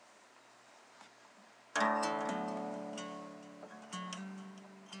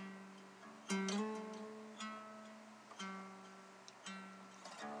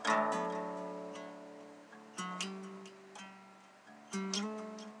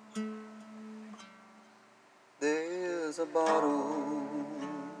There's a bottle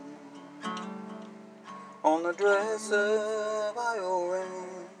on the dresser by your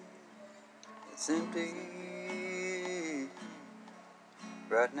ring. It's empty.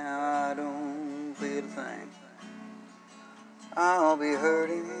 Right now I don't feel a thing. I'll be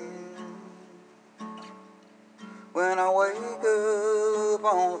hurting when I wake up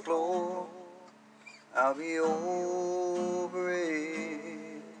on the floor. I'll be over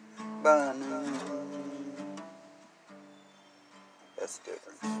it by noon. That's the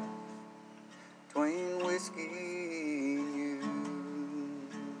difference between whiskey and you.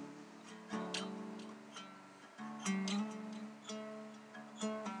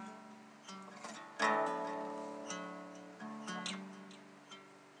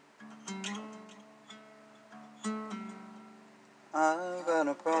 I've got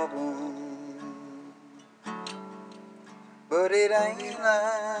a problem, but it ain't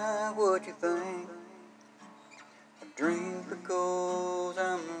like what you think. I drink because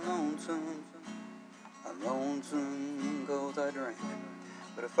I'm lonesome. I'm lonesome because I drink.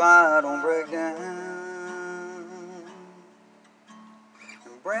 But if I don't break down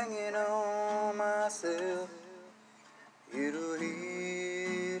and bring it on myself, it'll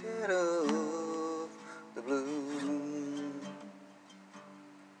hit it up the blues.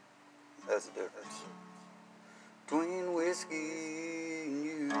 That's the difference between whiskey and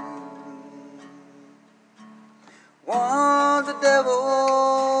you. One's the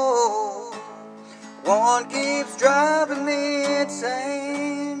devil, one keeps driving me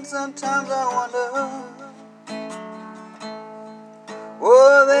insane. Sometimes I wonder,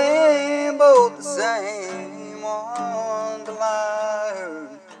 were they both the same? One's a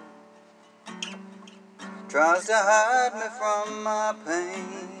liar, tries to hide me from my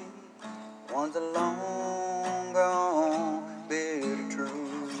pain. One's a long gone bitter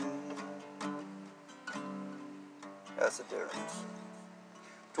truth. That's the difference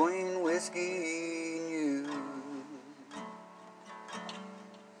between whiskey and you.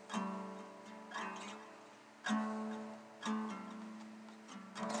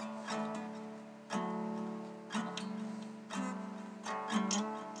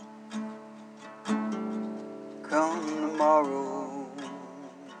 Come tomorrow,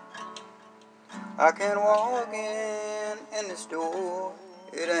 I can walk in the store.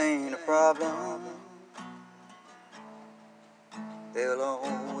 It ain't a problem. They'll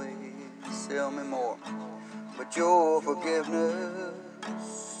always sell me more. But your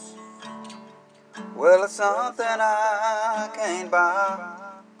forgiveness, well, it's something I can't buy.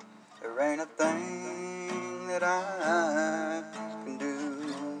 There ain't a thing that I can do.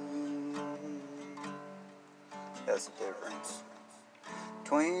 That's the difference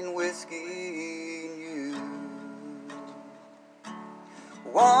between whiskey and you.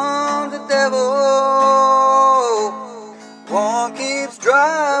 One's the devil, one keeps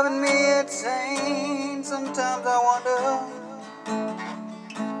driving me insane. Sometimes I wonder,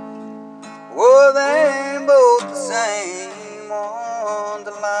 were they both the same? One's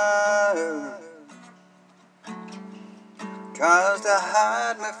a liar, tries to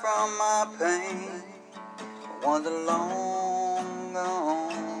hide me from my pain. One's a long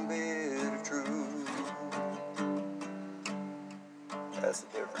gone bitter truth. That's the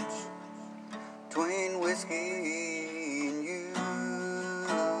difference between whiskey and you.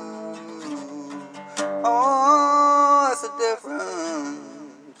 Oh, that's the difference